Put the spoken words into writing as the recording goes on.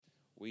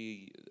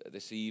we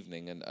this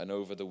evening and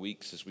over the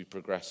weeks as we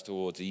progress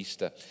towards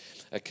Easter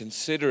are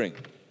considering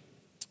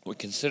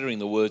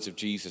the words of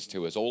Jesus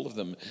to us. All of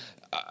them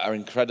are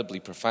incredibly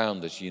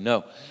profound, as you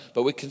know.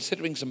 But we're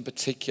considering some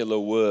particular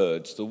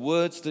words, the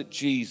words that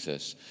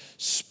Jesus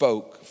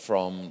spoke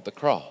from the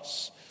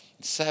cross.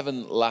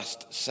 7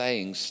 last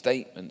sayings,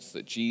 statements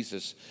that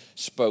Jesus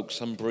spoke,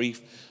 some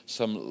brief,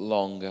 some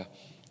longer,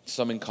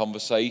 some in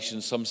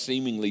conversation, some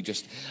seemingly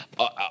just,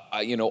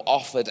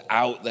 offered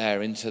out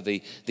there into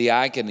the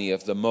agony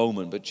of the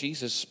moment. But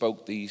Jesus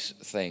spoke these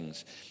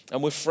things.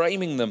 And we're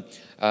framing them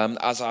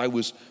as I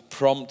was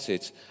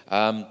prompted.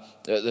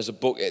 There's a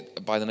book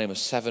by the name of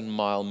 7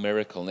 Mile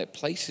Miracle, and it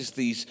places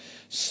these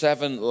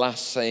 7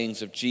 last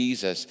sayings of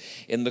Jesus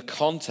in the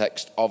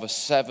context of a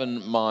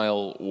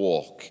 7-mile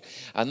walk.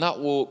 And that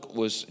walk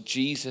was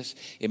Jesus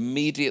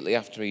immediately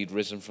after he'd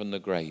risen from the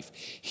grave.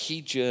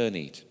 He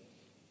journeyed.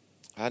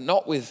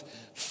 Not with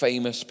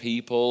famous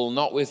people,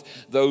 not with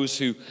those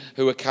who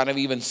are kind of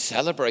even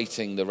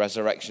celebrating the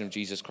resurrection of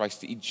Jesus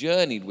Christ. He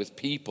journeyed with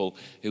people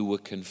who were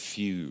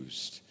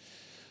confused.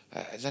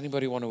 Does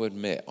anybody want to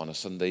admit on a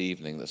Sunday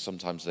evening that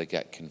sometimes they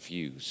get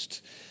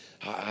confused?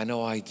 I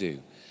know I do.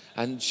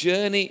 And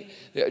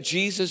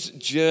Jesus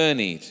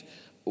journeyed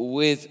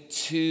with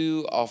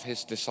 2 of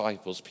his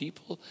disciples.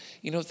 People,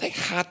 they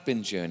had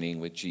been journeying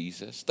with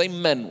Jesus. They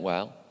meant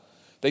well.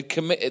 They'd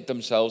committed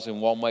themselves in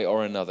one way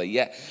or another.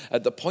 Yet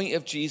at the point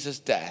of Jesus'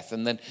 death,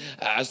 and then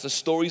as the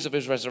stories of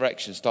his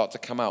resurrection start to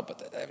come out,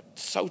 but they're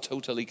so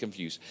totally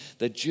confused.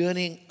 They're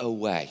journeying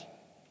away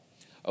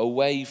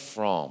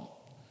from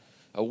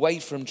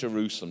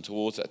Jerusalem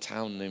towards a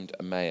town named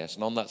Emmaus.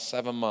 And on that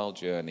 7-mile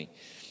journey,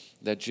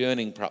 they're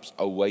journeying perhaps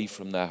away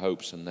from their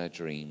hopes and their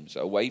dreams,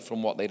 away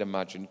from what they'd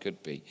imagined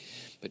could be.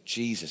 But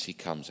Jesus, he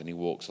comes and he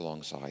walks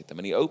alongside them,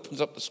 and he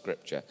opens up the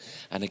scripture,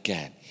 and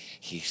again,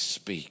 he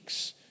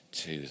speaks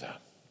to them.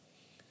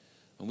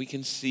 And we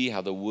can see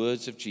how the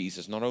words of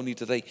Jesus, not only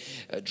do they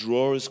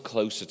draw us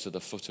closer to the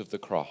foot of the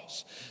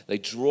cross, they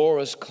draw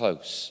us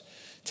close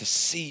to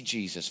see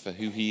Jesus for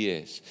who he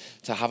is,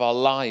 to have our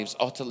lives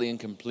utterly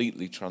and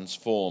completely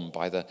transformed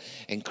by the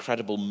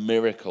incredible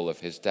miracle of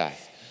his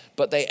death.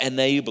 But they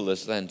enable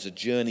us then to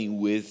journey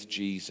with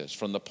Jesus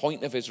from the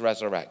point of his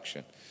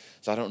resurrection.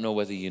 So I don't know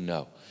whether you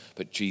know,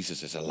 but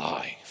Jesus is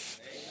alive.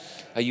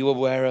 Are you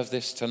aware of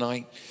this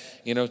tonight?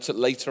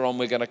 Later on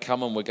we're going to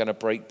come and we're going to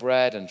break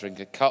bread and drink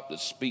a cup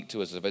that speak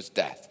to us of his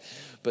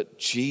death. But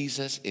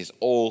Jesus is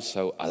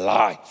also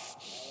alive.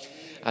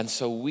 And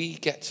so we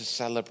get to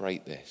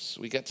celebrate this.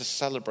 We get to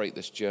celebrate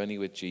this journey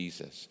with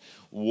Jesus,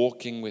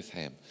 walking with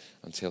him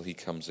until he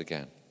comes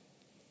again.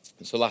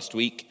 And so last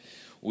week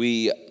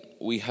we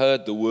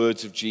heard the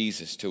words of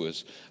Jesus to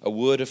us, a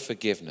word of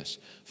forgiveness.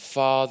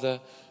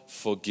 Father,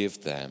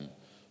 forgive them,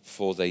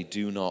 for they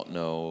do not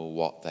know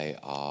what they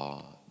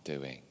are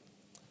doing.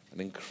 An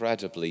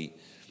incredibly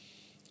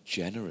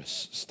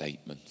generous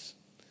statement.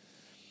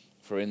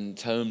 For in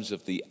terms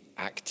of the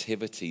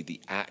activity,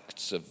 the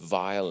acts of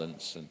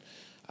violence and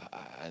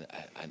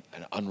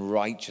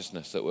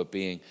unrighteousness that were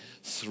being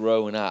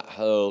thrown at,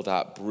 hurled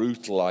at,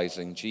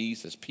 brutalizing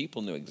Jesus,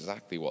 people knew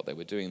exactly what they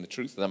were doing. The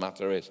truth of the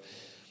matter is,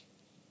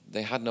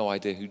 they had no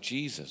idea who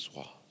Jesus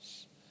was.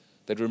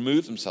 They'd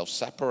removed themselves,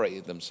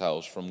 separated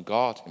themselves from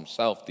God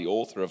himself, the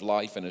author of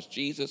life. And as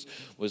Jesus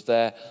was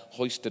there,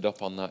 hoisted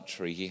up on that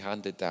tree, he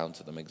handed down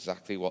to them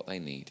exactly what they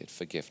needed,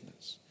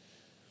 forgiveness,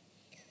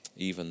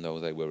 even though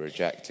they were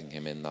rejecting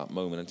him in that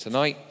moment. And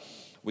tonight,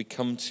 we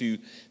come to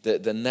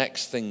the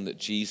next thing that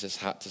Jesus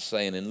had to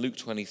say. And in Luke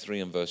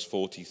 23 and verse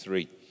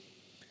 43,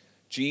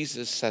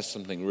 Jesus says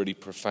something really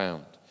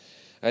profound.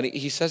 And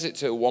he says it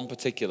to one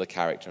particular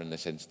character in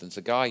this instance,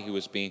 a guy who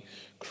was being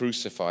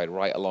crucified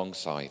right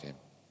alongside him.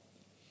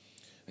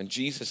 And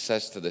Jesus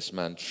says to this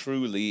man,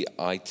 truly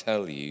I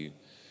tell you,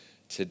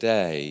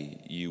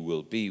 today you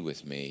will be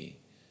with me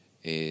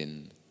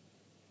in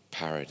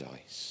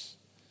paradise.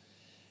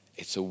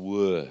 It's a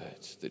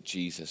word that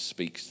Jesus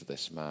speaks to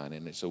this man,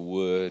 and it's a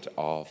word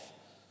of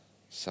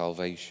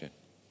salvation.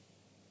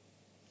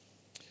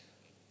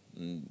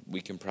 And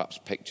we can perhaps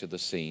picture the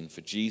scene.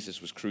 For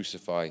Jesus was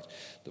crucified,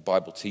 the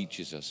Bible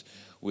teaches us,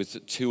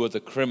 with 2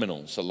 other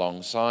criminals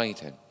alongside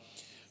him.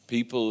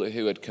 People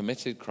who had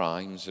committed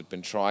crimes, had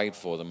been tried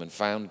for them and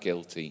found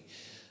guilty,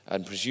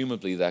 and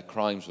presumably their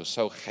crimes were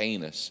so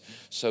heinous,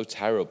 so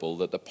terrible,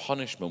 that the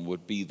punishment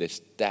would be this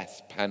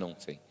death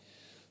penalty,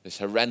 this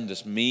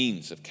horrendous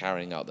means of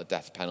carrying out the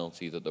death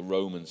penalty that the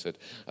Romans had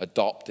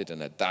adopted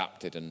and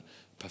adapted and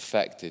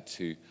perfected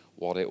to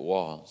what it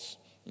was.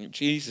 And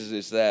Jesus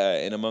is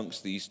there in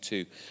amongst these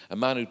 2, a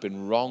man who'd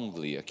been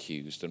wrongly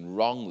accused and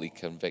wrongly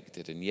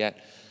convicted, and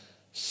yet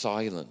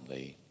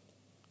silently,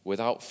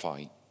 without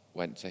fight,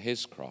 went to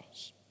his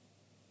cross.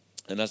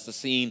 And as the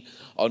scene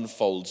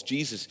unfolds,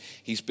 Jesus,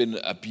 he's been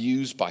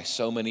abused by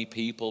so many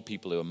people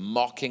who are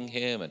mocking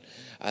him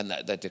and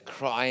they're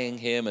decrying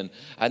him.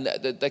 And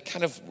they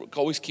kind of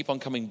always keep on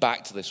coming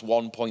back to this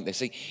one point. They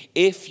say,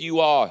 if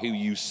you are who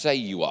you say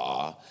you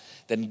are,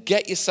 then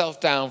get yourself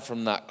down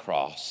from that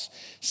cross,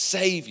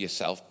 save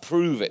yourself,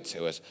 prove it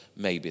to us,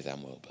 maybe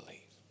then we'll believe.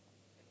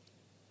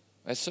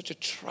 It's such a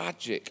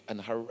tragic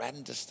and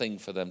horrendous thing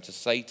for them to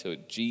say to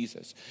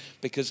Jesus,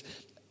 because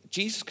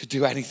Jesus could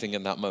do anything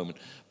in that moment,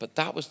 but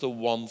that was the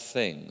one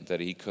thing that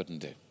he couldn't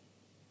do.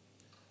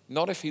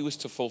 Not if he was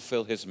to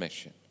fulfill his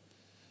mission.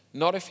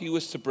 Not if he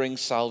was to bring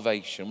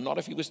salvation. Not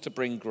if he was to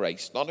bring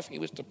grace. Not if he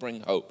was to bring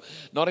hope.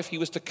 Not if he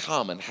was to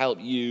come and help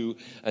you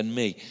and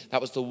me.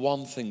 That was the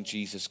one thing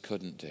Jesus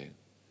couldn't do.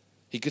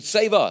 He could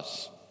save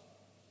us,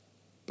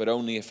 but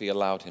only if he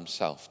allowed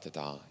himself to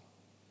die.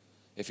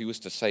 If he was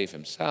to save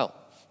himself,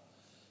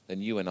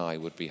 then you and I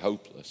would be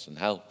hopeless and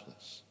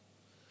helpless.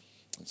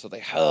 And so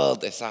they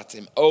hurled this at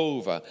him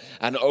over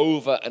and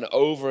over and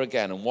over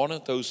again. And one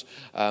of those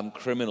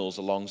criminals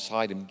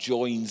alongside him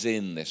joins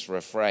in this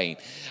refrain.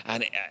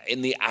 And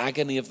in the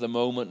agony of the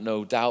moment,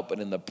 no doubt, but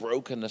in the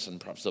brokenness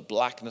and perhaps the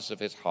blackness of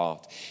his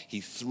heart,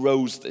 he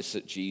throws this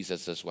at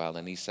Jesus as well.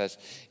 And he says,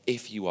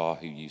 if you are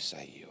who you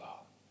say you are,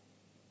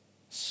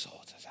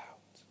 sort it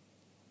out.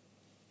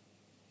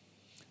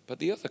 But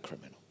the other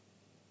criminal,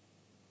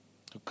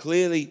 who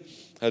clearly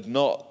had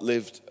not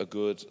lived a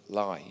good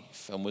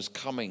life and was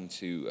coming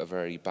to a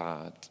very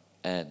bad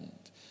end,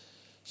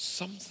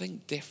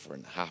 something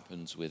different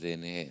happens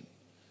within him.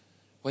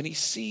 When he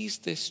sees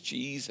this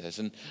Jesus,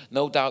 and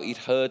no doubt he'd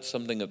heard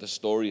something of the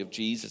story of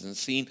Jesus and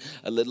seen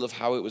a little of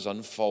how it was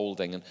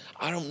unfolding. And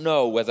I don't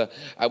know whether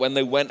when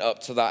they went up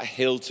to that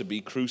hill to be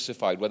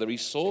crucified, whether he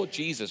saw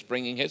Jesus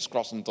bringing his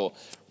cross and thought,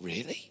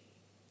 really?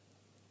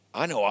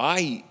 I know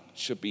I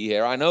should be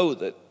here. I know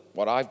that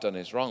what I've done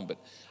is wrong, but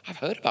I've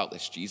heard about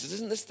this Jesus.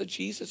 Isn't this the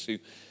Jesus who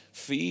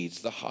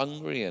feeds the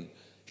hungry and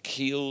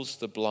heals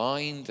the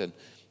blind and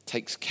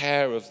takes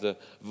care of the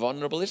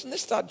vulnerable? Isn't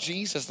this that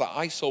Jesus that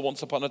I saw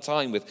once upon a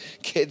time with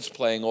kids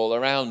playing all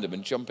around him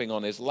and jumping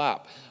on his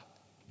lap?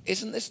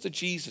 Isn't this the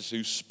Jesus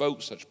who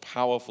spoke such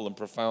powerful and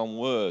profound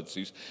words,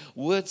 whose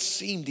words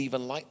seemed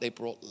even like they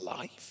brought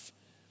life?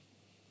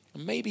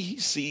 And maybe he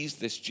sees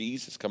this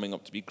Jesus coming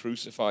up to be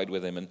crucified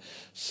with him, and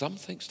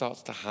something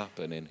starts to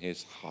happen in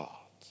his heart.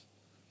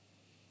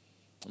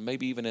 And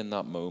maybe even in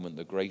that moment,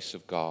 the grace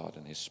of God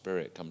and his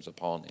Spirit comes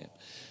upon him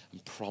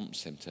and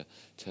prompts him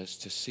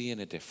to see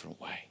in a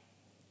different way.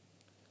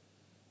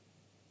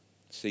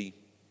 See,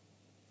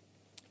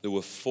 there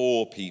were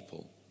 4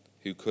 people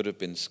who could have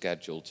been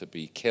scheduled to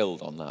be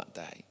killed on that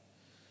day.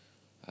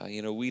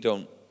 We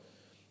don't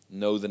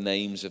know the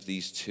names of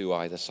these 2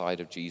 either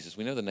side of Jesus.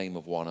 We know the name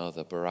of one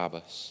other,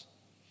 Barabbas.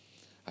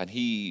 And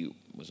he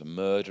was a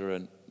murderer,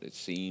 it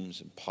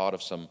seems, and part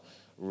of some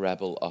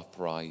rebel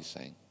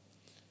uprising.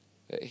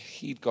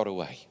 He'd got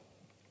away.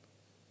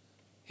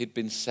 He'd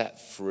been set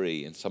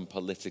free in some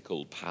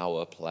political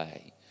power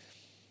play.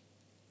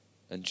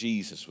 And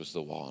Jesus was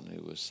the one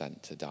who was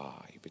sent to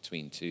die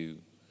between 2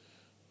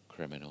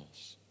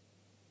 criminals.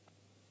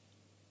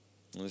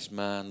 And this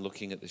man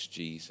looking at this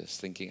Jesus,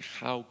 thinking,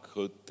 how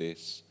could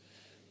this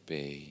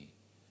be?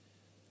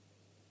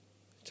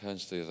 He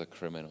turns to the other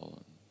criminal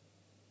and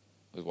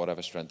with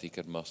whatever strength he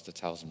could muster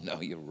tells him,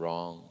 no, you're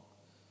wrong.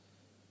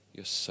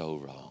 You're so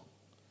wrong.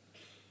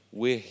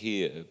 We're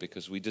here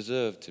because we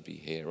deserve to be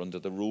here. Under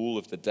the rule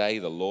of the day,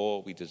 the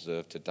law, we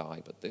deserve to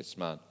die. But this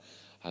man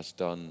has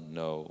done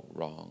no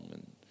wrong.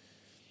 And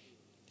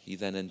he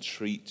then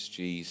entreats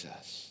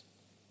Jesus,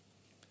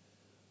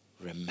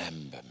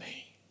 remember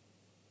me.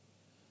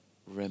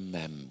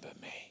 Remember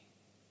me.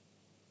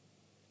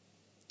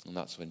 And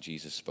that's when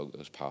Jesus spoke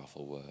those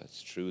powerful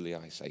words. Truly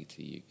I say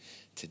to you,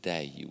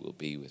 today you will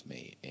be with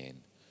me in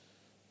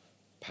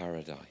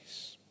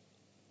paradise.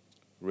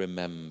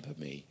 Remember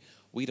me.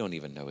 We don't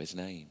even know his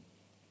name.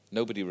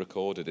 Nobody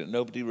recorded it.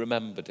 Nobody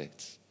remembered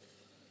it.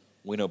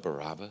 We know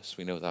Barabbas.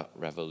 We know that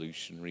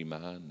revolutionary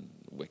man,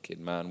 wicked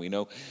man. We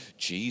know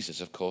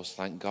Jesus, of course.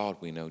 Thank God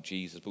we know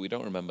Jesus. But we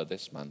don't remember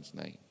this man's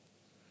name.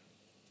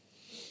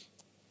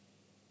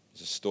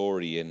 There's a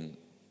story in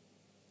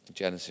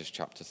Genesis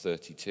chapter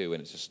 32,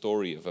 and it's a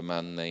story of a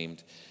man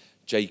named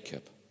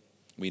Jacob.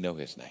 We know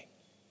his name.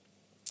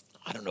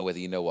 I don't know whether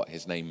you know what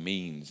his name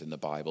means in the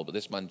Bible, but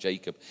this man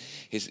Jacob,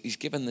 he's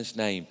given this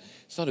name.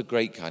 It's not a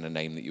great kind of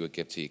name that you would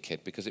give to your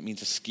kid because it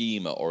means a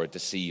schemer or a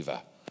deceiver.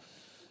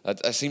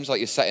 It seems like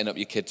you're setting up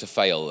your kid to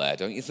fail there,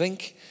 don't you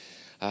think?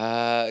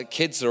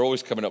 Kids are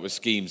always coming up with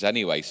schemes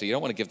anyway, so you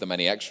don't want to give them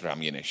any extra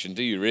ammunition,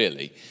 do you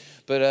really?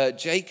 But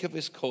Jacob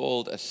is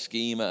called a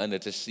schemer and a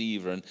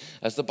deceiver. And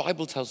as the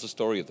Bible tells the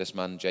story of this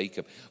man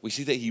Jacob, we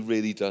see that he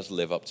really does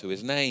live up to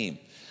his name.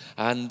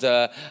 And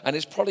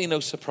it's probably no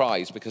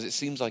surprise because it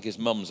seems like his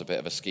mum's a bit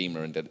of a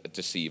schemer and a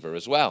deceiver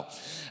as well.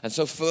 And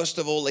so first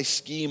of all, they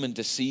scheme and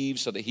deceive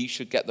so that he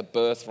should get the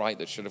birthright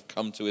that should have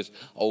come to his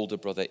older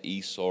brother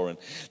Esau. And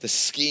the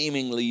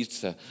scheming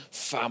leads to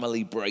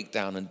family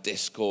breakdown and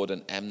discord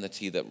and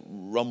enmity that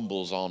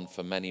rumbles on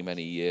for many,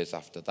 many years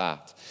after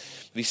that.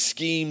 He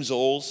schemes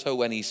also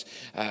when he's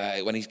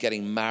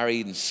getting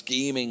married and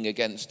scheming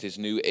against his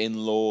new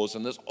in-laws.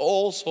 And there's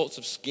all sorts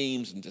of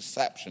schemes and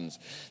deceptions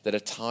that are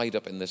tied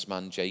up in this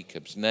man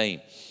Jacob's name.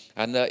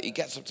 And he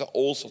gets up to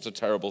all sorts of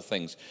terrible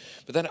things.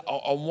 But then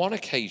on one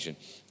occasion,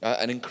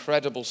 an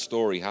incredible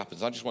story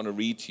happens. I just want to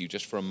read to you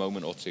just for a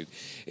moment or two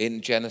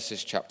in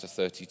Genesis chapter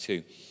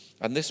 32.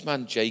 And this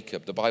man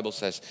Jacob, the Bible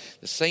says,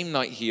 the same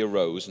night he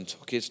arose and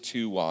took his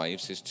 2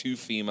 wives, his 2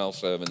 female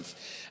servants,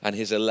 and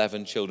his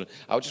 11 children.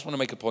 I just want to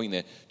make a point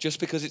there. Just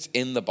because it's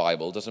in the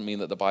Bible doesn't mean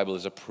that the Bible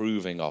is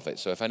approving of it.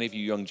 So if any of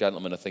you young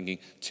gentlemen are thinking,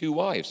 2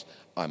 wives,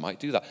 I might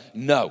do that.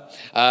 No,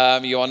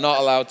 you are not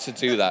allowed to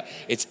do that.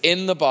 It's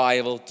in the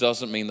Bible,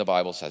 doesn't mean the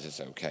Bible says it's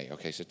okay.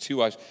 Okay, so 2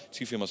 wives,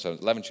 2 female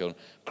servants, 11 children,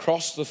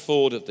 crossed the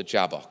ford of the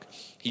Jabbok.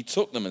 He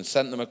took them and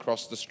sent them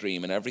across the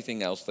stream and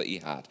everything else that he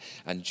had.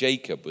 And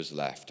Jacob was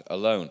left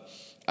alone.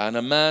 And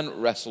a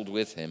man wrestled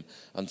with him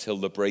until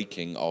the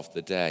breaking of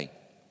the day.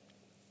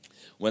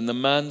 When the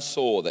man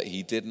saw that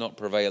he did not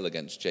prevail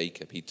against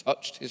Jacob, he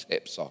touched his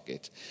hip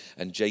socket,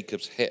 and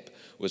Jacob's hip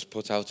was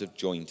put out of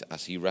joint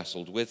as he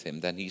wrestled with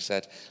him. Then he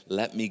said,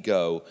 "Let me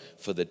go,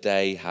 for the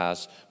day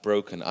has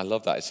broken." I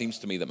love that. It seems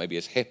to me that maybe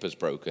his hip has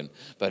broken,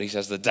 but he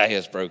says the day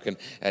has broken.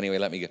 Anyway,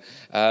 let me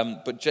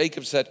go. But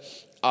Jacob said,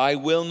 "I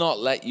will not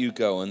let you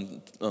go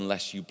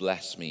unless you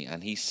bless me."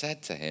 And he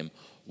said to him,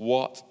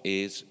 "What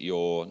is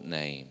your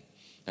name?"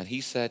 And he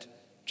said,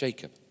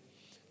 "Jacob."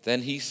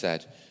 Then he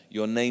said,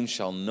 "Your name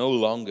shall no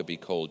longer be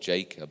called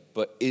Jacob,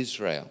 but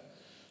Israel,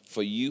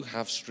 for you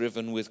have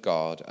striven with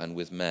God and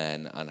with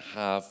men and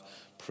have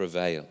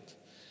prevailed."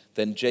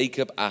 Then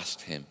Jacob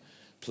asked him,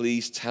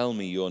 "Please tell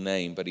me your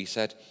name." But he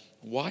said,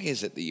 "Why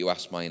is it that you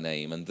ask my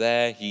name?" And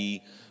there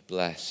he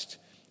blessed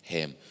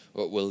him.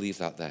 We'll leave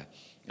that there.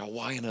 Now,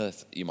 why on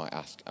earth, you might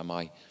ask, am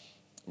I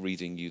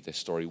reading you this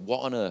story?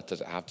 What on earth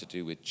does it have to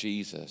do with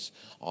Jesus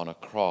on a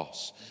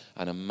cross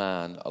and a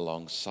man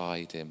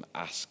alongside him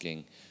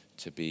asking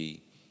to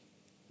be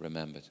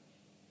remembered?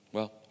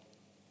 Well,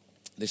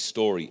 this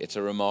story, it's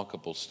a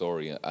remarkable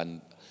story,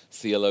 and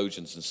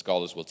theologians and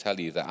scholars will tell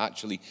you that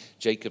actually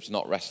Jacob's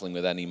not wrestling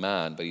with any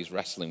man, but he's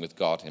wrestling with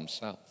God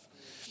himself.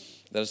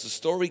 That as the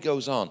story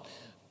goes on,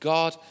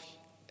 God,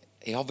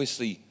 he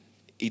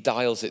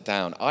dials it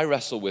down. I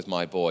wrestle with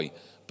my boy,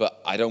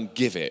 but I don't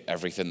give it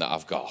everything that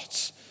I've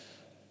got.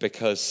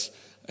 Because,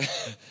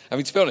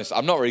 to be honest,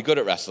 I'm not very good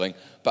at wrestling,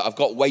 but I've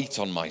got weight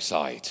on my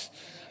side.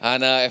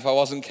 And if I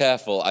wasn't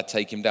careful, I'd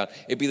take him down.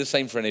 It'd be the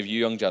same for any of you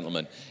young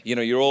gentlemen. You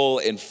know, you're all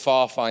in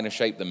far finer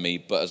shape than me,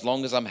 but as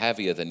long as I'm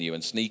heavier than you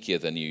and sneakier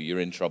than you, you're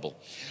in trouble.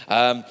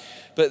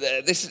 But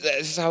this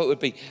is how it would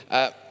be.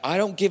 I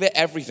don't give it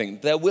everything.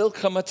 There will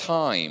come a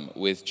time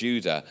with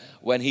Judah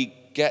when he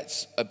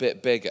gets a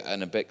bit bigger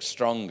and a bit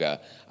stronger.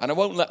 And I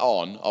won't let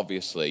on,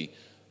 obviously,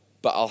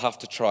 but I'll have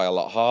to try a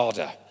lot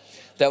harder.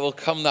 There will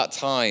come that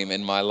time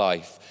in my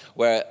life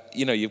where,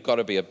 you've got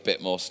to be a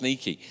bit more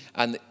sneaky.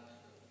 And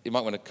you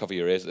might want to cover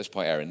your ears at this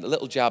point, Aaron. The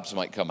little jabs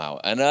might come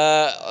out. And,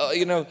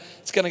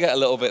 it's going to get a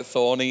little bit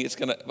thorny.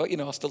 But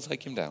I'll still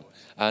take him down.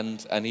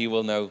 And he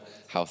will know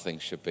how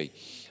things should be.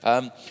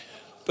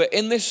 But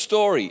in this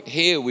story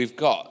here, we've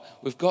got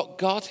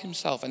God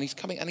himself. And he's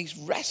coming and he's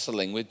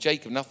wrestling with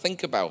Jacob. Now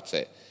think about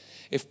it.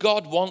 If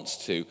God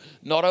wants to,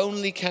 not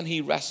only can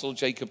he wrestle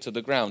Jacob to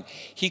the ground,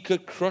 he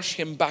could crush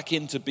him back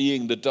into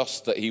being the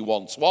dust that he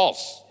once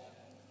was.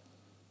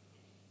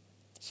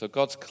 So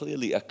God's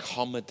clearly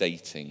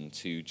accommodating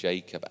to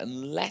Jacob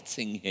and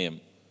letting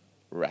him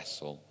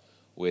wrestle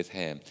with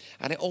him.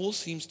 And it all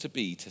seems to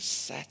be to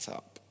set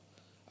up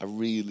a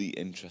really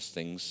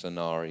interesting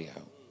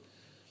scenario.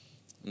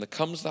 And there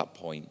comes that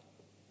point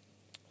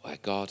where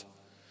God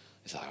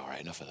is like, all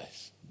right, enough of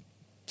this.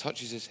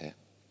 Touches his hip.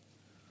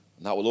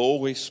 And that will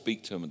always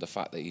speak to him of the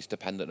fact that he's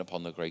dependent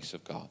upon the grace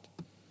of God.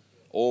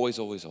 Always,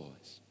 always,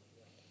 always.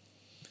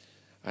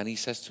 And he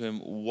says to him,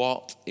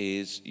 "What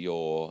is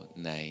your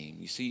name?"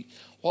 You see,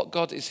 what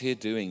God is here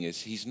doing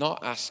is he's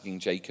not asking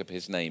Jacob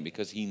his name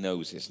because he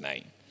knows his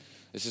name.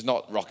 This is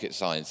not rocket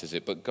science, is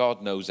it? But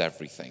God knows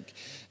everything.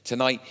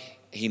 Tonight,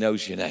 he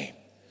knows your name.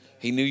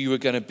 He knew you were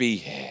going to be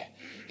here.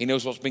 He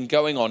knows what's been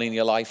going on in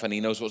your life, and he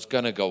knows what's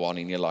going to go on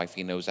in your life.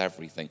 He knows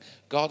everything.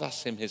 God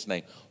asks him his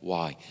name.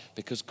 Why?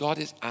 Because God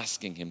is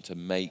asking him to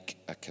make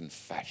a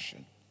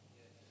confession.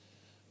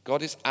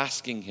 God is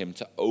asking him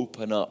to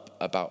open up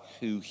about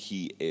who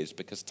he is,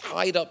 because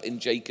tied up in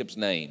Jacob's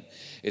name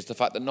is the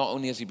fact that not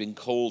only has he been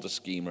called a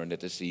schemer and a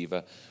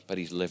deceiver, but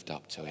he's lived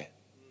up to it.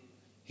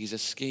 He's a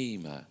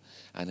schemer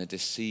and a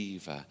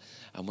deceiver.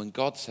 And when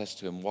God says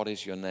to him, "What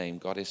is your name?"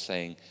 God is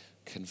saying,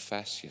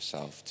 "Confess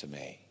yourself to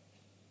me."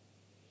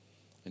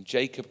 And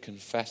Jacob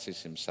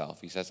confesses himself.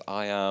 He says,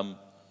 I am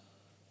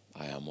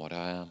what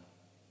I am.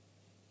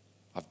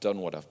 I've done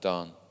what I've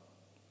done.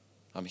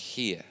 I'm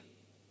here.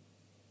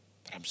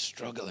 But I'm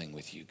struggling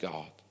with you,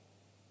 God.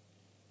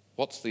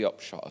 What's the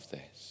upshot of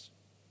this?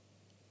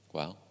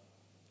 Well,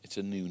 it's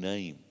a new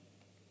name.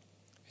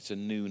 It's a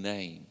new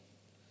name.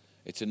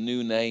 It's a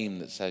new name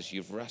that says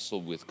you've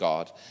wrestled with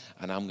God,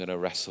 and I'm going to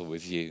wrestle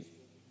with you.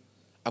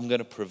 I'm going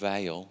to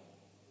prevail.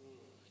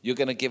 You're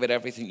going to give it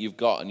everything you've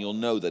got, and you'll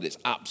know that it's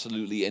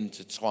absolutely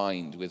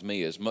intertwined with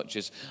me, as much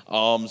as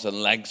arms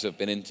and legs have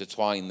been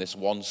intertwined this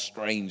one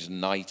strange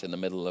night in the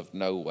middle of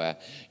nowhere.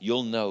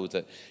 You'll know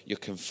that your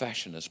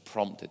confession has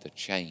prompted a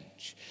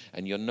change,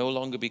 and you'll no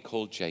longer be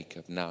called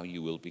Jacob. Now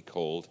you will be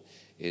called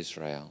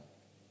Israel.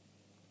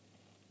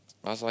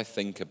 As I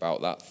think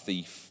about that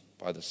thief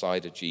by the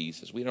side of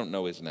Jesus, we don't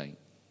know his name.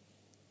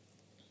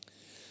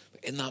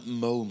 But in that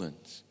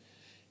moment,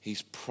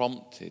 he's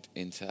prompted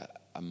into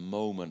a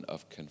moment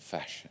of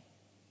confession.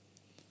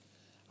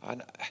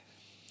 And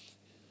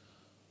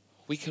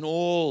we can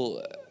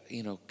all,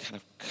 kind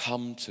of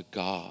come to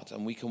God,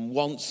 and we can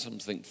want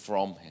something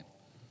from him.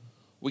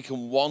 We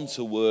can want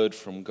a word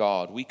from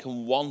God. We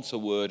can want a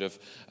word of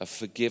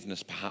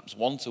forgiveness, perhaps,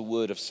 want a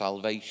word of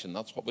salvation.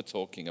 That's what we're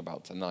talking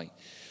about tonight.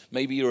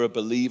 Maybe you're a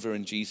believer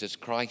in Jesus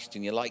Christ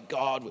and you're like,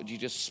 God, would you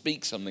just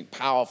speak something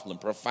powerful and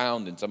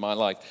profound into my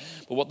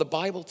life? But what the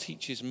Bible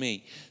teaches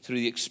me through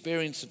the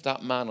experience of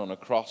that man on a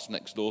cross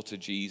next door to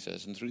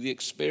Jesus, and through the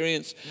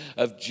experience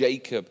of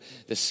Jacob,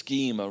 the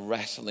schemer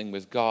wrestling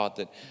with God,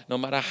 that no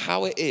matter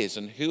how it is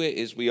and who it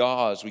is we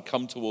are as we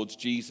come towards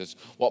Jesus,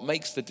 what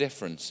makes the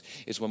difference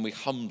is when we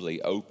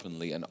humbly,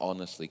 openly, and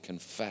honestly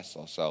confess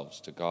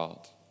ourselves to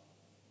God.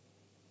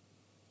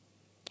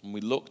 And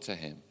we look to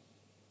him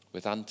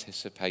with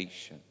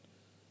anticipation,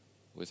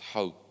 with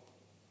hope,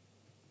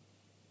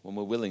 when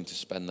we're willing to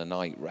spend the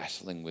night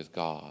wrestling with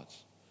God,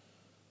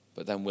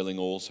 but then willing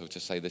also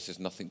to say, this is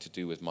nothing to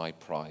do with my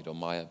pride or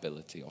my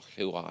ability or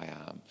who I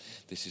am.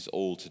 This is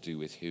all to do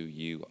with who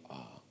you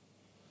are.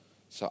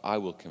 So I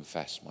will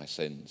confess my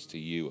sins to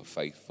you, a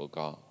faithful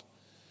God,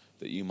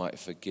 that you might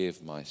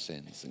forgive my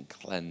sins and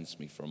cleanse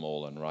me from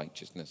all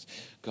unrighteousness.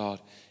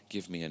 God,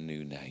 give me a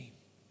new name.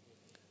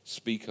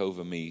 Speak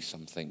over me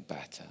something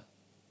better.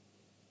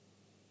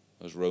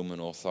 Those Roman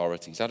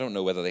authorities, I don't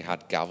know whether they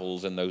had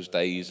gavels in those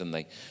days and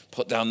they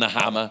put down the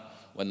hammer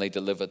when they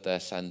delivered their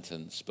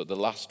sentence, but the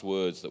last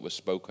words that were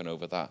spoken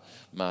over that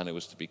man who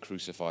was to be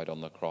crucified on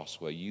the cross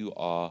were, you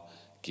are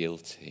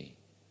guilty,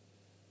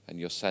 and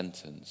your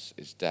sentence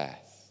is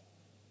death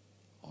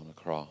on a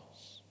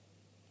cross.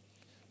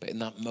 But in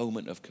that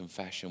moment of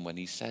confession, when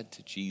he said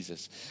to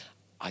Jesus,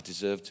 I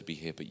deserve to be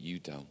here, but you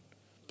don't,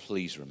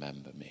 please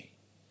remember me.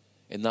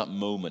 In that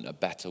moment, a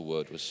better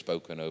word was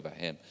spoken over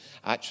him.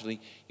 Actually,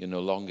 you're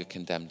no longer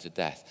condemned to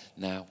death.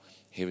 Now,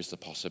 here is the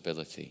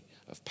possibility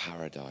of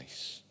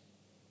paradise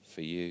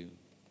for you.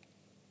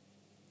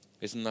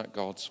 Isn't that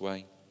God's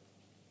way?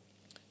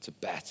 To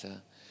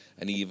better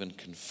and even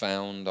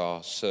confound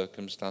our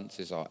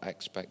circumstances, our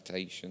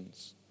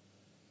expectations.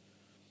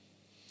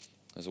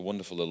 There's a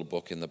wonderful little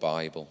book in the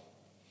Bible.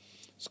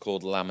 It's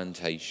called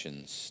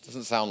Lamentations.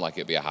 Doesn't sound like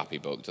it'd be a happy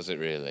book, does it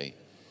really?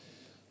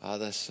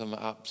 There's some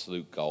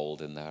absolute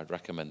gold in there. I'd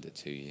recommend it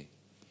to you.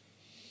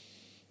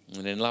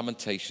 And in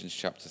Lamentations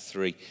chapter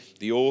 3,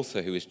 the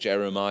author, who is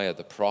Jeremiah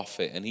the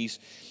prophet, and he's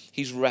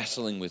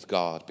wrestling with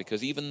God,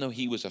 because even though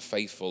he was a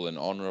faithful and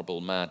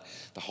honorable man,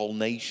 the whole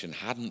nation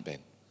hadn't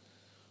been.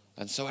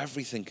 And so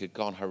everything had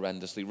gone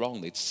horrendously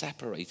wrong. They'd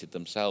separated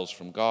themselves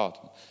from God.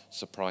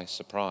 Surprise,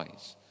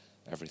 surprise.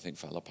 Everything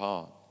fell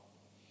apart.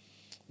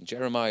 And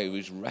Jeremiah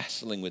was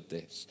wrestling with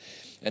this.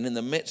 And in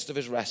the midst of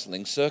his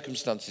wrestling,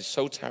 circumstances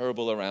so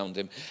terrible around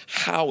him,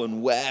 how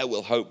and where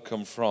will hope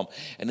come from?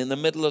 And in the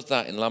middle of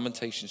that, in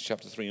Lamentations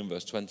chapter 3 and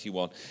verse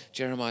 21,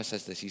 Jeremiah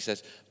says this. He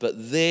says, but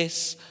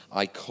this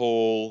I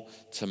call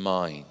to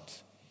mind,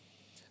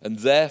 and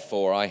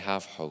therefore I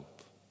have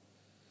hope.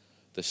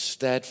 The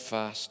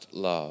steadfast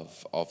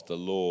love of the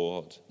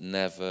Lord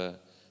never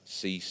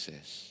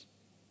ceases.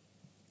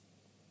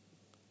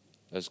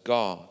 As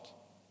God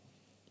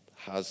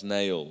has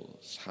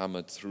nails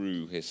hammered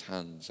through his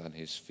hands and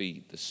his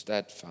feet, the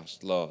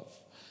steadfast love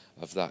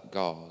of that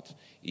God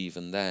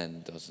even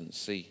then doesn't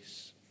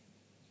cease.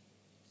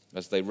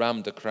 As they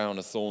rammed a crown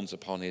of thorns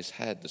upon his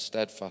head, the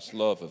steadfast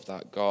love of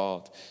that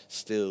God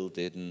still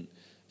didn't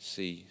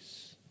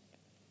cease.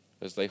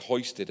 As they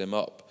hoisted him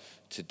up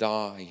to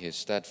die, his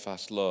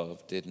steadfast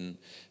love didn't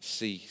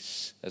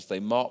cease. As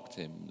they mocked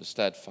him, the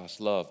steadfast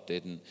love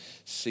didn't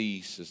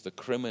cease. As the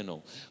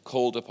criminal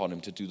called upon him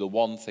to do the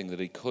one thing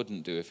that he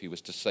couldn't do if he was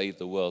to save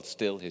the world,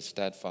 still his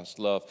steadfast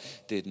love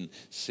didn't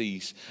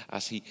cease.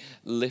 As he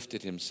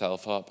lifted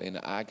himself up in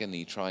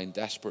agony, trying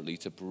desperately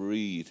to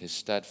breathe, his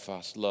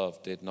steadfast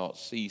love did not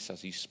cease.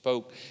 As he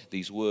spoke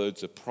these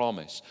words of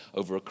promise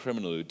over a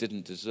criminal who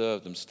didn't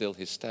deserve them, still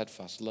his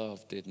steadfast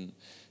love didn't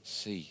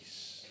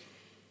cease.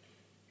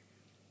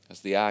 As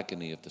the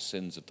agony of the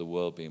sins of the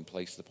world being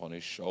placed upon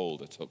his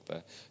shoulder took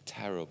their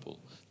terrible,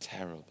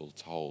 terrible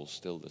toll,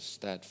 still the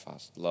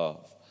steadfast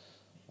love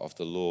of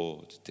the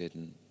Lord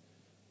didn't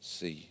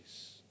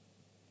cease.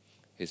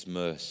 His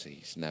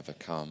mercies never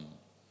come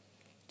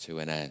to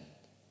an end.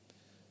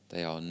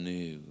 They are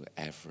new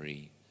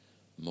every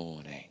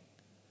morning.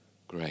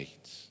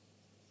 Great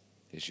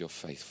is your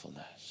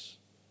faithfulness.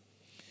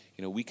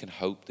 You know, we can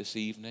hope this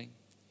evening.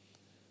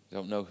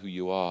 Don't know who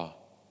you are.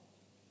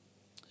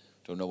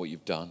 Don't know what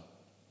you've done.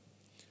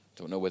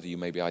 Don't know whether you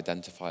maybe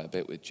identify a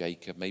bit with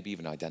Jacob, maybe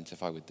even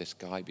identify with this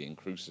guy being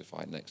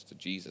crucified next to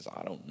Jesus.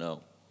 I don't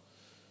know.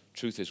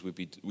 Truth is,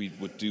 we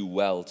would do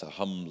well to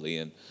humbly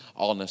and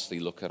honestly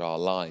look at our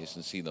lives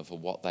and see them for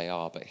what they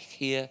are. But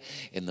here,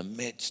 in the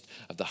midst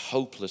of the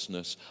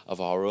hopelessness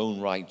of our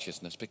own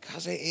righteousness,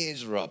 because it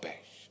is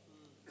rubbish,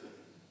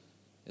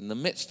 in the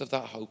midst of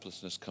that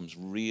hopelessness comes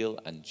real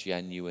and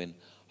genuine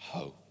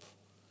hope.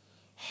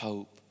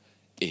 Hope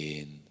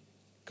in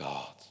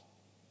God.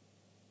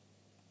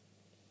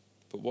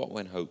 But what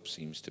when hope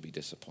seems to be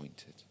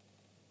disappointed?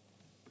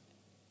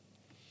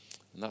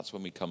 And that's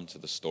when we come to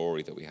the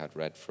story that we had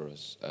read for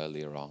us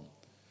earlier on.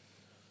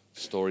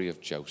 The story of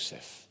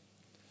Joseph.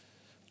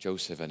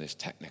 Joseph and his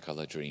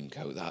Technicolor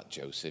Dreamcoat. That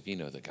Joseph, you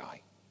know the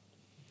guy.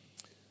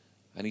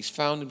 And he's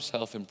found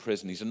himself in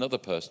prison. He's another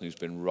person who's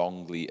been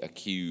wrongly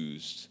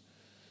accused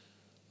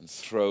and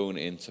thrown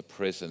into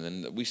prison.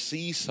 And we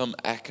see some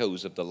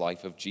echoes of the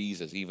life of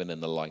Jesus, even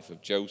in the life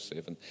of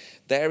Joseph. And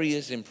there he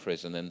is in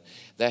prison, and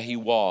there he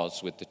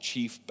was with the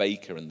chief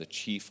baker and the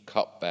chief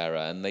cupbearer.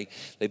 And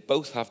they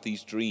both have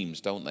these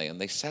dreams, don't they? And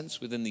they sense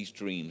within these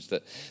dreams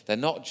that they're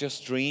not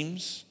just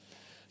dreams.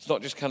 It's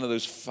not just kind of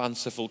those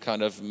fanciful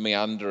kind of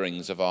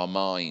meanderings of our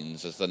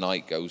minds as the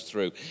night goes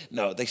through.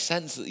 No, they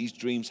sense that these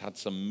dreams had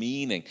some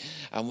meaning.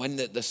 And when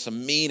there's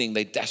some meaning,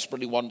 they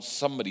desperately want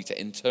somebody to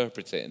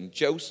interpret it. And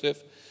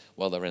Joseph,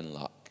 well, they're in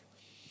luck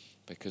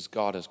because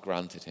God has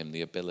granted him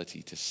the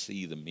ability to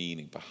see the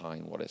meaning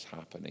behind what is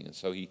happening. And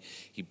so he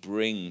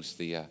brings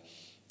the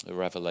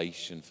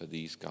revelation for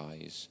these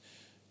guys'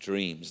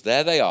 dreams.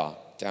 There they are,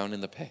 down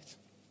in the pit.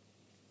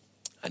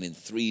 And in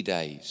 3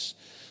 days,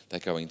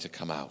 they're going to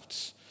come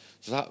out.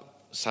 Does that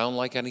sound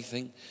like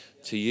anything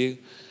to you?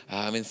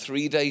 In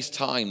 3 days'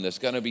 time, there's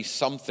going to be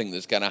something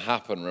that's going to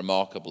happen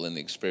remarkable in the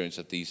experience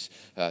of these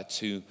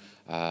two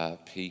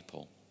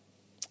people.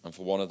 And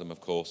for one of them,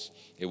 of course,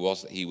 it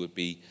was that he would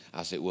be,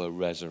 as it were,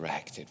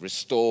 resurrected,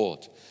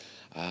 restored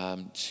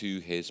to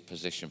his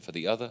position. For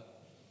the other,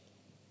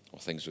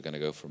 well, things were going to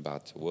go from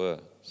bad to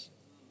worse.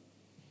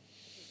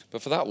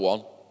 But for that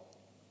one,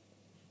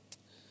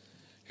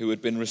 who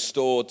had been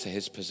restored to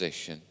his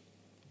position,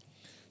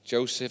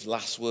 Joseph,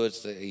 last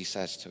words that he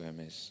says to him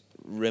is,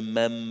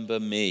 remember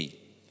me.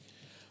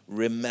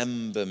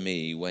 Remember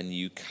me when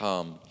you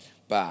come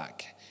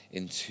back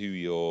into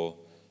your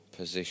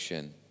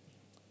position.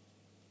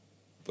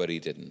 But he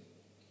didn't.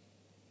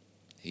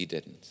 He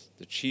didn't.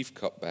 The chief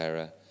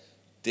cupbearer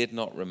did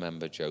not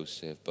remember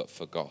Joseph, but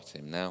forgot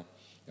him. Now,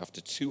 after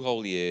 2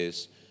 whole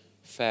years,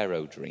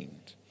 Pharaoh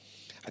dreamed.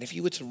 And if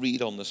you were to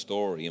read on the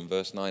story in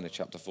verse 9 of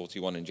chapter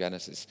 41 in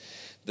Genesis,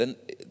 then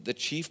the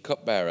chief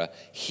cupbearer,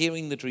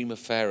 hearing the dream of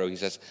Pharaoh, he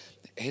says,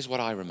 here's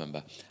what I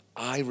remember.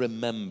 I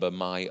remember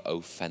my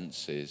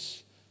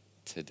offenses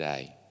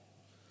today.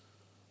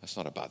 That's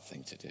not a bad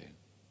thing to do.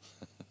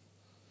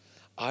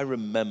 I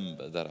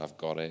remember that I've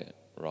got it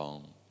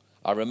wrong.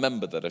 I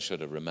remember that I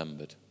should have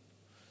remembered.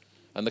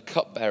 And the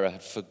cupbearer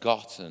had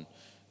forgotten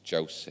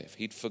Joseph.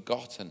 He'd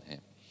forgotten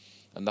him.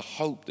 And the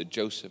hope that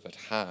Joseph had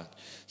had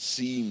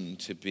seemed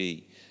to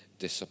be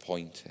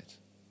disappointed.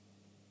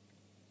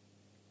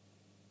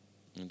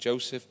 And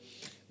Joseph,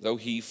 though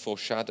he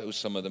foreshadows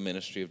some of the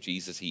ministry of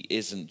Jesus, he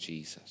isn't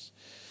Jesus.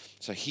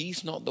 So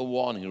he's not the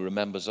one who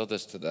remembers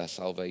others to their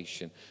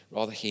salvation.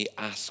 Rather, he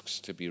asks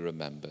to be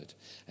remembered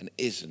and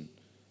isn't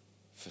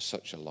for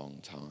such a long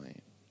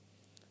time.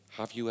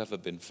 Have you ever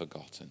been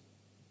forgotten?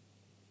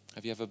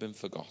 Have you ever been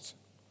forgotten?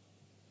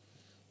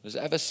 Does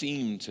it ever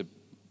seem to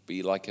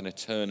be like an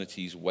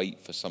eternity's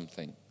wait for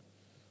something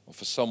or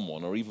for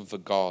someone or even for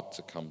God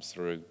to come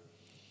through?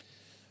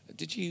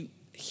 Did you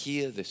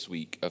hear this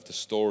week of the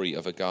story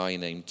of a guy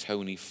named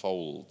Tony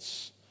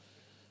Folds?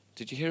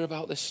 Did you hear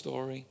about this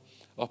story?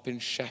 Up in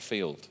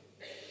Sheffield.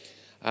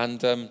 And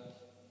there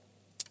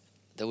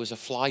was a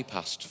fly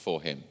past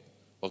for him.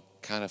 Well,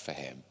 kind of for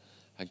him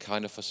and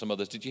kind of for some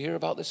others. Did you hear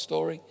about this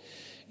story?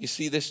 You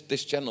see,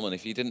 this gentleman,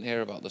 if you didn't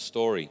hear about the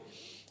story,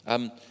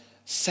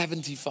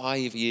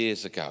 75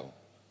 years ago,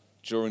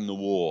 during the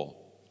war,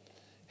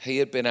 he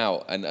had been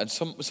out, and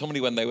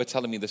somebody, when they were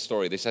telling me the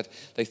story, they said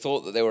they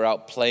thought that they were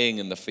out playing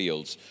in the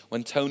fields.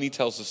 When Tony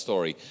tells the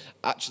story,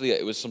 actually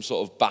it was some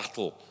sort of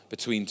battle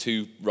between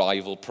 2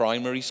 rival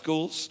primary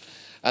schools,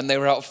 and they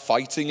were out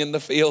fighting in the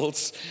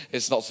fields.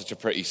 It's not such a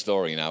pretty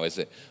story now, is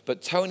it?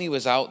 But Tony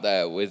was out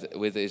there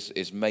with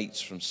his mates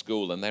from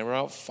school, and they were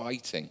out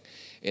fighting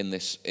in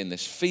this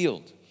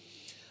field.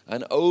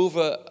 And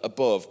over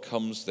above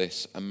comes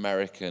this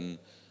American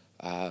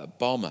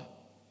bomber.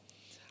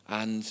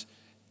 And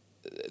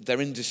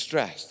they're in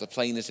distress. The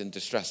plane is in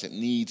distress. It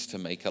needs to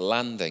make a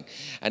landing.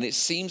 And it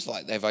seems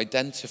like they've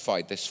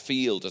identified this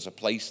field as a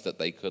place that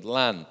they could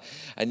land.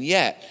 And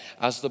yet,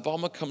 as the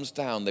bomber comes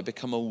down, they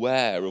become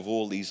aware of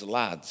all these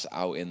lads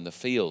out in the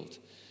field.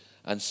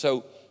 And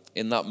so,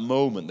 in that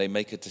moment, they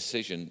make a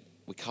decision.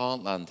 We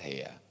can't land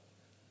here.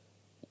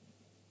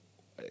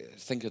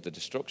 Think of the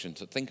destruction.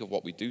 Think of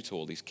what we do to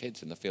all these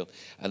kids in the field.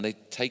 And they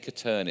take a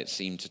turn, it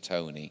seemed to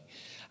Tony.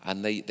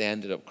 And they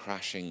ended up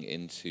crashing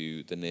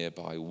into the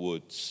nearby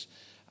woods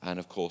And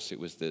of course, it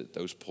was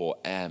those poor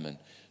airmen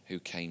who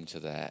came to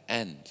their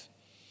end.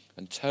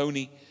 And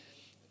Tony,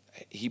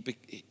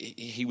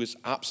 he was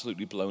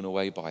absolutely blown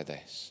away by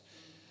this,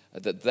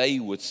 that they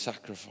would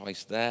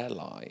sacrifice their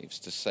lives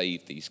to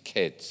save these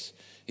kids,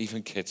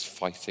 even kids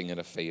fighting in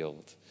a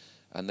field.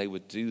 And they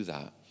would do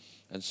that.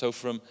 And so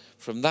from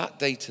that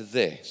day to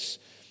this,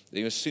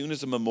 as soon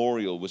as a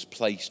memorial was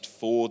placed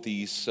for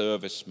these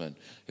servicemen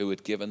who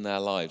had given their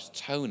lives,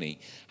 Tony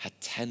had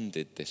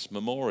tended this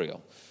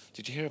memorial.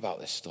 Did you hear about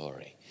this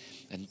story?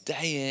 And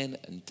day in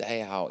and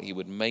day out, he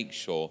would make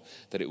sure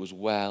that it was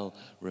well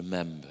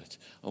remembered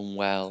and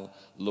well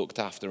looked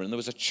after. And there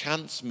was a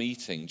chance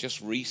meeting just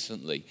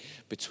recently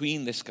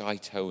between this guy,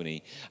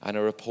 Tony, and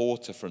a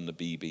reporter from the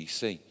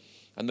BBC.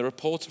 And the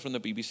reporter from the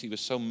BBC was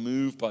so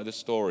moved by the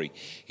story,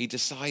 he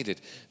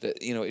decided that,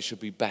 it should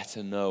be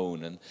better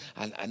known.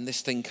 And this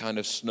thing kind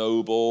of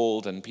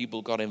snowballed and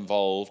people got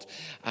involved.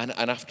 And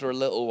after a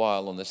little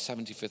while, on the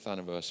 75th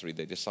anniversary,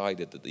 they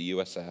decided that the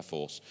US Air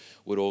Force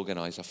would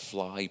organize a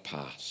fly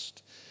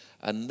past.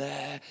 And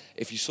there,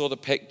 if you saw the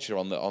picture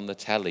on the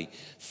telly,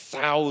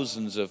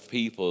 thousands of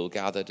people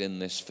gathered in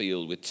this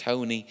field with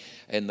Tony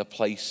in the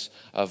place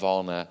of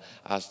honor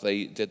as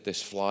they did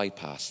this fly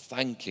past,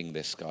 thanking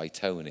this guy,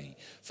 Tony,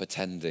 for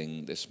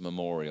tending this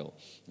memorial.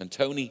 And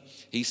Tony,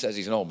 he says,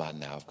 he's an old man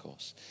now, of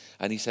course.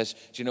 And he says,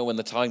 do you know, when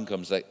the time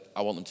comes, that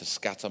I want them to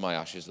scatter my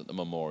ashes at the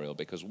memorial,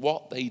 because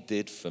what they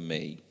did for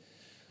me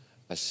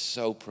has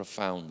so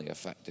profoundly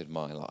affected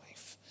my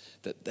life,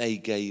 that they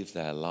gave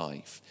their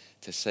life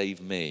to save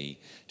me,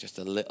 just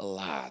a little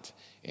lad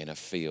in a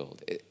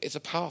field. It's a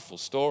powerful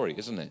story,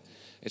 isn't it?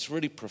 It's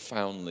really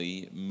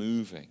profoundly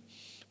moving.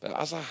 But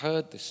as I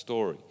heard this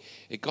story,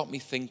 it got me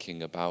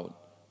thinking about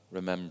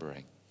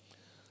remembering.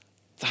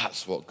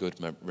 That's what good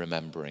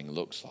remembering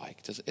looks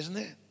like, isn't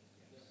it?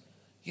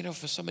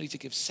 For somebody to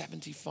give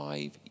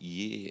 75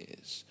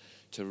 years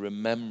to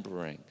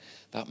remembering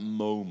that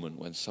moment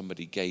when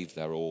somebody gave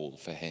their all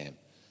for him,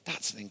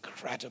 that's an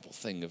incredible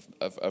thing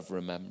of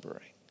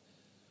remembering.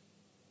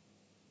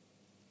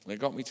 It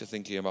got me to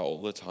thinking about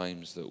all the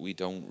times that we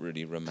don't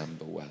really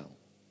remember well.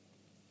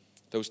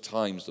 Those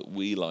times that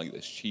we, like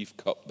this chief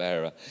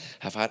cupbearer,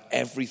 have had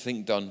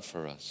everything done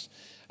for us,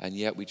 and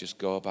yet we just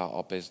go about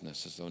our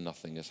business as though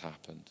nothing has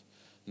happened.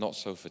 Not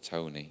so for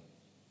Tony.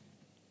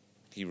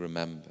 He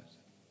remembered.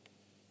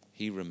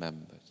 He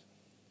remembered.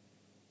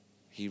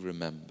 He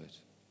remembered.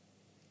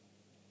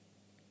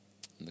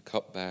 And the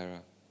cupbearer,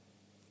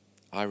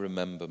 I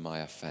remember my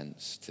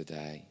offense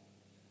today.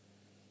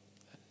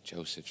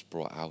 Joseph's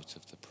brought out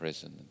of the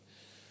prison and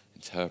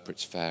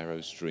interprets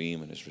Pharaoh's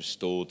dream and is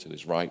restored to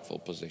his rightful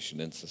position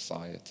in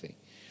society.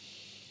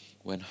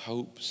 When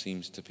hope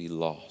seems to be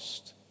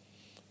lost,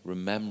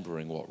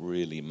 remembering what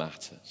really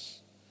matters,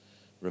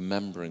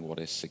 remembering what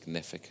is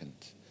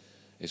significant,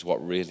 is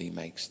what really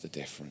makes the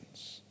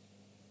difference.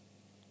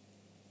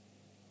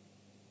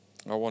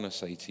 I want to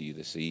say to you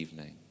this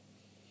evening,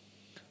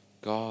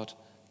 God,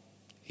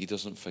 He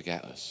doesn't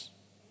forget us.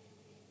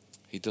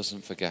 He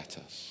doesn't forget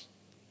us.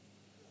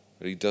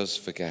 But He does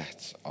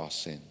forget our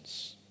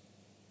sins.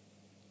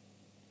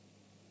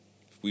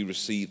 If we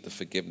receive the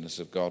forgiveness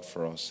of God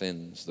for our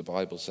sins, the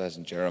Bible says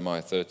in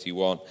Jeremiah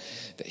 31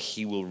 that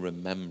He will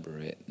remember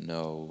it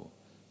no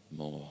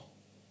more.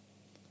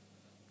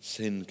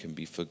 Sin can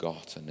be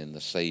forgotten in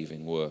the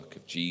saving work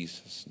of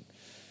Jesus. And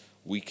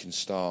we can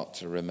start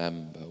to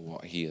remember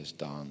what He has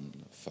done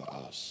for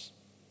us.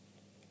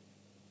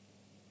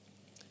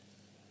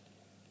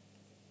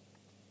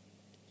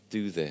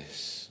 Do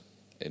this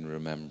in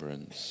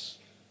remembrance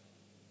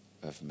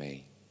of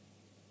me.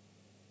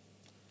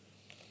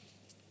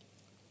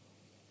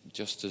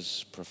 Just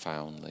as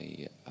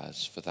profoundly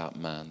as for that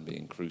man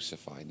being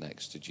crucified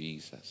next to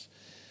Jesus,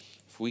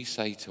 if we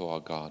say to our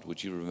God,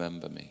 would you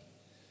remember me?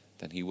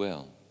 Then He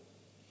will.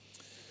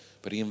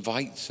 But He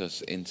invites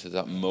us into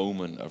that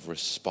moment of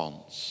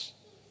response.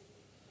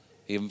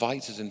 He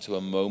invites us into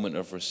a moment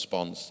of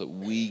response that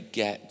we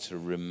get to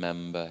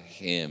remember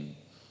Him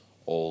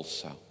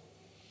also.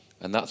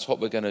 And that's what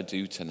we're going to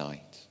do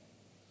tonight.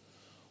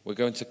 We're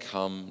going to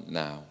come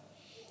now,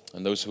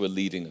 and those who are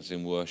leading us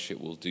in worship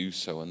will do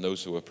so, and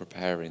those who are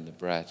preparing the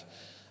bread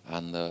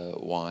and the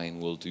wine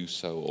will do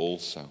so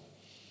also.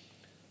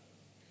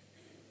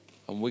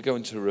 And we're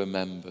going to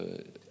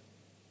remember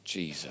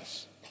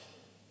Jesus.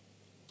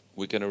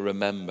 We're going to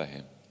remember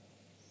Him.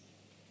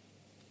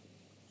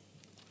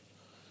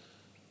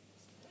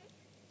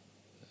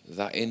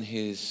 That in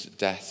His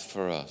death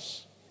for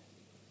us,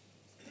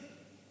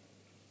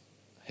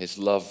 His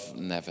love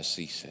never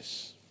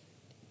ceases,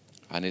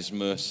 and His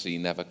mercy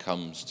never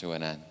comes to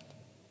an end.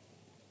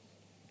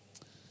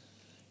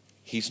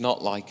 He's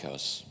not like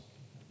us.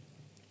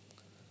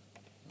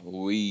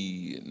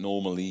 We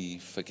normally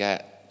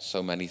forget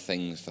so many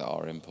things that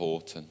are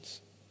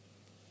important.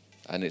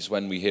 And it's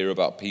when we hear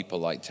about people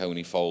like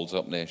Tony Foulds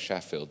up near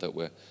Sheffield that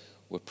we're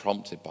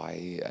prompted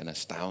by an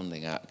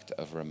astounding act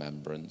of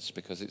remembrance,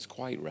 because it's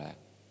quite rare.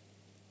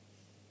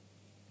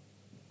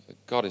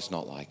 God is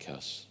not like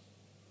us.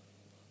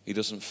 He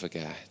doesn't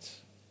forget.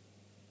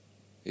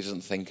 He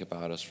doesn't think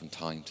about us from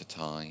time to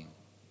time.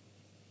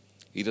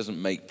 He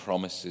doesn't make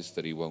promises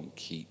that he won't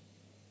keep.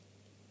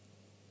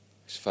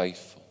 He's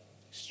faithful.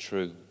 He's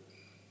true.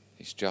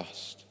 He's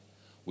just.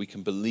 We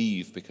can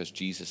believe, because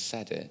Jesus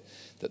said it,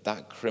 that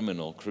that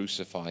criminal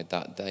crucified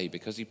that day,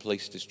 because he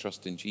placed his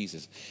trust in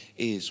Jesus,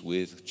 is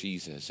with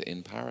Jesus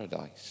in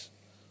paradise.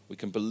 We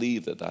can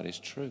believe that that is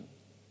true.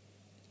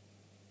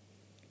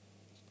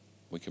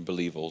 We can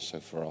believe also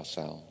for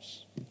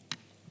ourselves.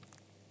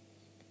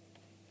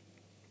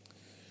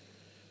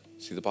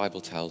 See, the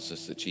Bible tells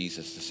us that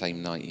Jesus, the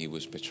same night he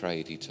was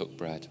betrayed, he took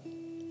bread.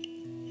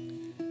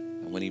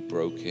 And when he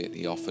broke it,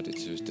 he offered it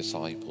to his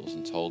disciples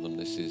and told them,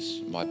 "This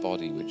is my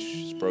body which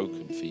is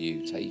broken for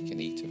you. Take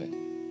and eat of it."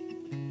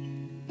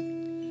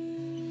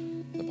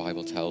 The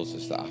Bible tells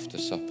us that after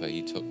supper,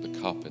 he took the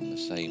cup in the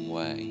same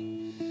way.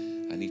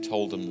 And he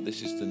told them that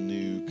this is the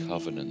new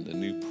covenant, the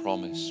new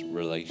promise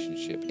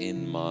relationship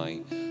in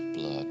my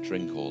blood.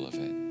 Drink all of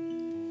it.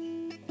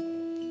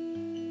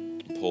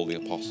 Paul the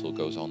Apostle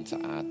goes on to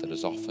add that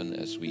as often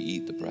as we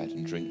eat the bread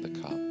and drink the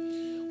cup,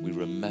 we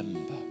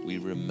remember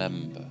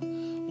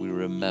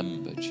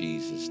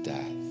Jesus'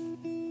 death.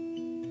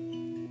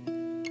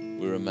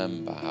 We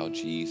remember how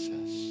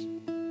Jesus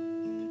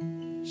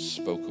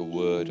spoke a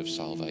word of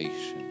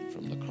salvation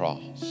from the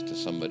cross to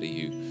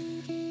somebody who,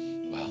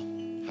 well,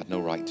 had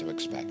no right to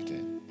expect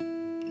it,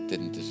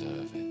 didn't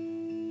deserve it.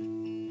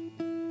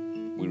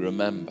 We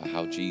remember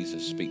how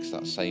Jesus speaks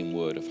that same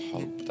word of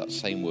hope, that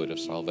same word of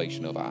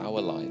salvation over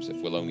our lives if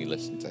we'll only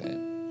listen to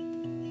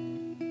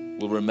him.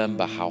 We'll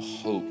remember how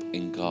hope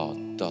in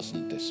God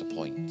doesn't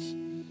disappoint.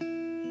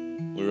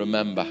 We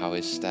remember how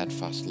his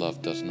steadfast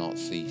love does not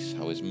cease,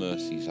 how his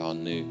mercies are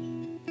new.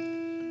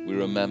 We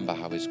remember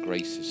how his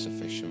grace is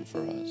sufficient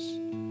for us.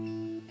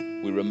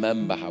 We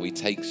remember how he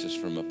takes us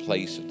from a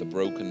place of the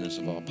brokenness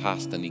of our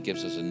past and he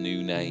gives us a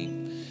new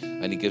name,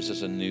 and he gives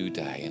us a new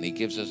day, and he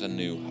gives us a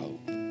new hope.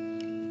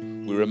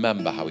 We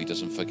remember how he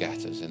doesn't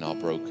forget us in our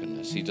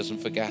brokenness. He doesn't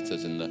forget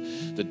us in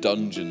the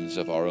dungeons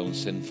of our own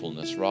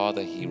sinfulness.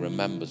 Rather, he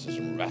remembers us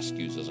and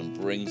rescues us and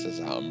brings us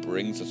out and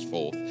brings us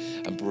forth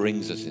and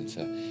brings us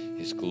into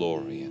his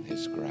glory and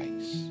his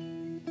grace.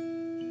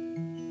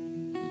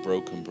 And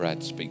broken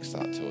bread speaks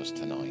that to us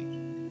tonight.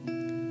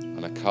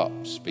 And a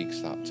cup speaks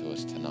that to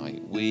us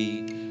tonight.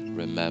 We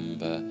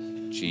remember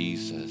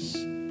Jesus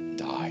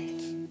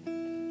died.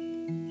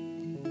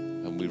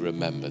 And we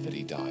remember that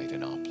he died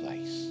in our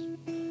place.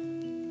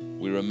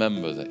 We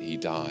remember that he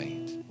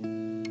died,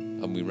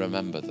 and we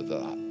remember that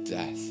that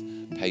death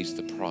pays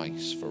the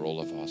price for all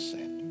of our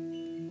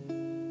sin.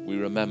 We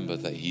remember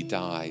that he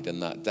died,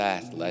 and that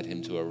death led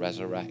him to a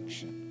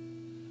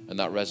resurrection, and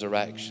that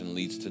resurrection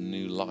leads to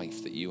new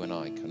life, that you and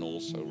I can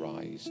also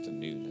rise to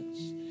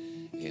newness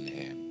in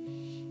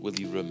him. Will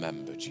you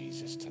remember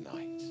Jesus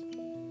tonight?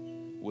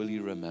 Will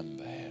you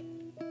remember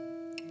him?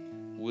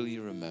 Will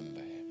you remember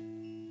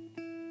him?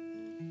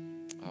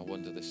 I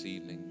wonder this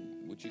evening,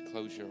 would you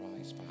close your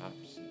eyes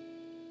perhaps?